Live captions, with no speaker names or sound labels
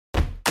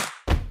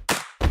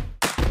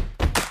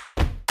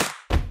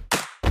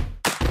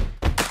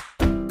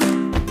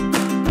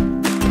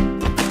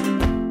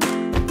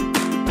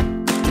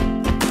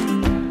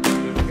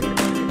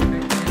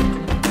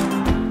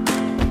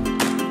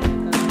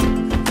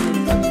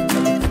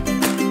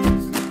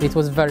It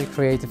was a very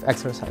creative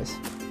exercise.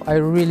 I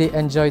really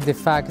enjoyed the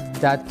fact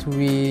that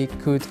we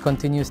could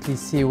continuously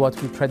see what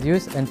we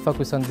produce and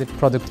focus on the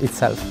product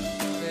itself.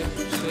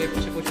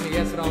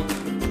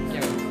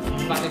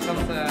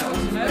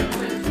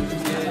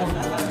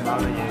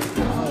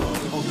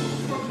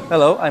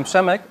 Hello, I'm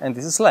Przemek and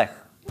this is Lech.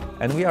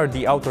 And we are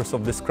the authors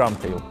of the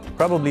Scrumtale,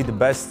 probably the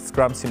best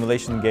Scrum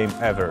simulation game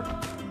ever.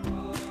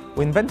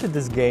 We invented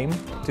this game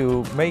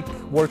to make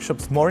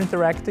workshops more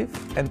interactive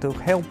and to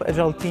help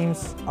Agile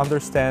teams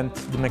understand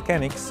the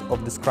mechanics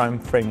of the Scrum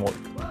framework.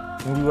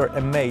 And we were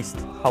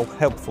amazed how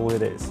helpful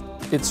it is.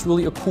 It's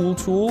really a cool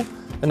tool,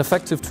 an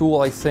effective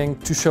tool, I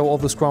think, to show all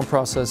the Scrum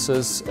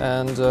processes,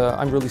 and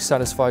I'm really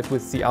satisfied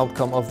with the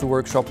outcome of the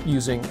workshop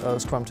using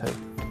Scrumtale.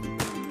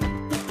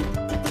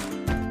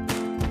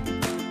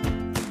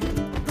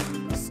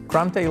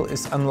 Scrumtale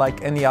is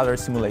unlike any other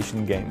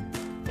simulation game.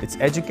 It's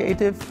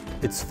educative,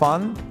 it's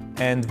fun,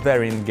 and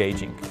very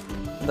engaging.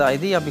 The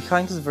idea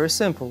behind it is very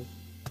simple.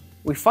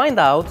 We find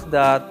out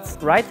that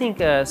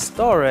writing a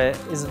story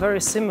is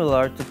very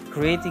similar to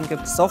creating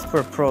a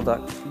software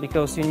product,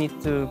 because you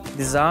need to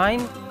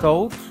design,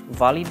 code,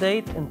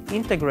 validate and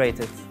integrate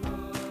it.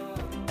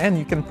 And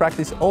you can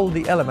practice all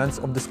the elements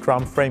of the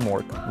Scrum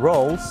framework: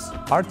 roles,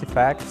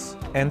 artifacts,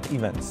 and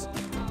events.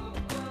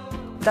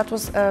 That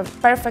was a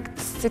perfect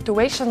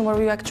situation where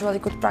we actually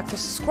could practice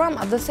Scrum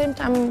at the same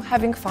time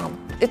having fun.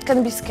 It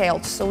can be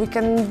scaled, so we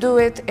can do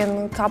it in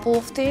a couple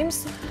of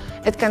teams.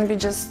 It can be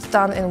just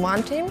done in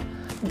one team.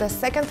 The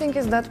second thing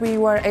is that we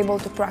were able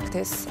to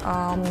practice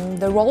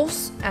the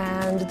roles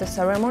and the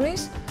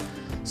ceremonies.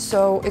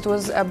 So it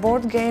was a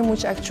board game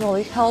which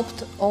actually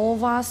helped all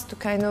of us to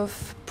kind of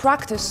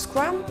practice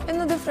Scrum in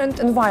a different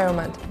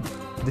environment.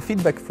 The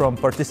feedback from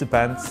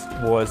participants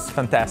was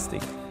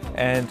fantastic.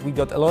 And we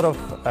got a lot of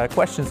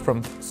questions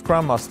from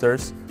Scrum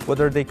Masters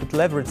whether they could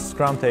leverage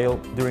Scrumtale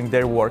during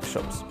their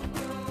workshops.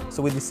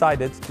 So we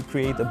decided to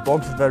create a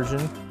boxed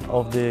version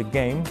of the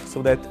game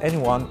so that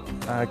anyone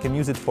can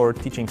use it for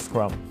teaching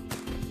Scrum.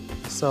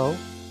 So,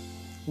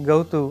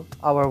 go to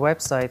our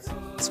website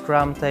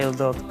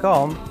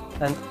scrumtale.com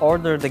and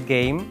order the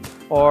game,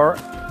 or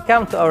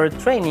come to our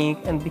training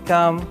and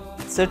become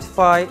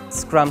certified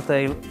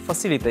Scrumtale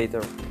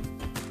facilitator.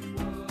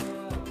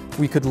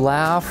 We could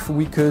laugh,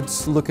 we could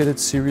look at it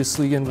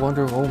seriously and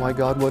wonder, oh my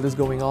God, what is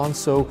going on?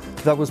 So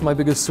that was my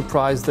biggest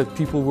surprise, that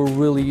people were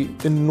really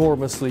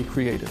enormously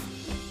creative.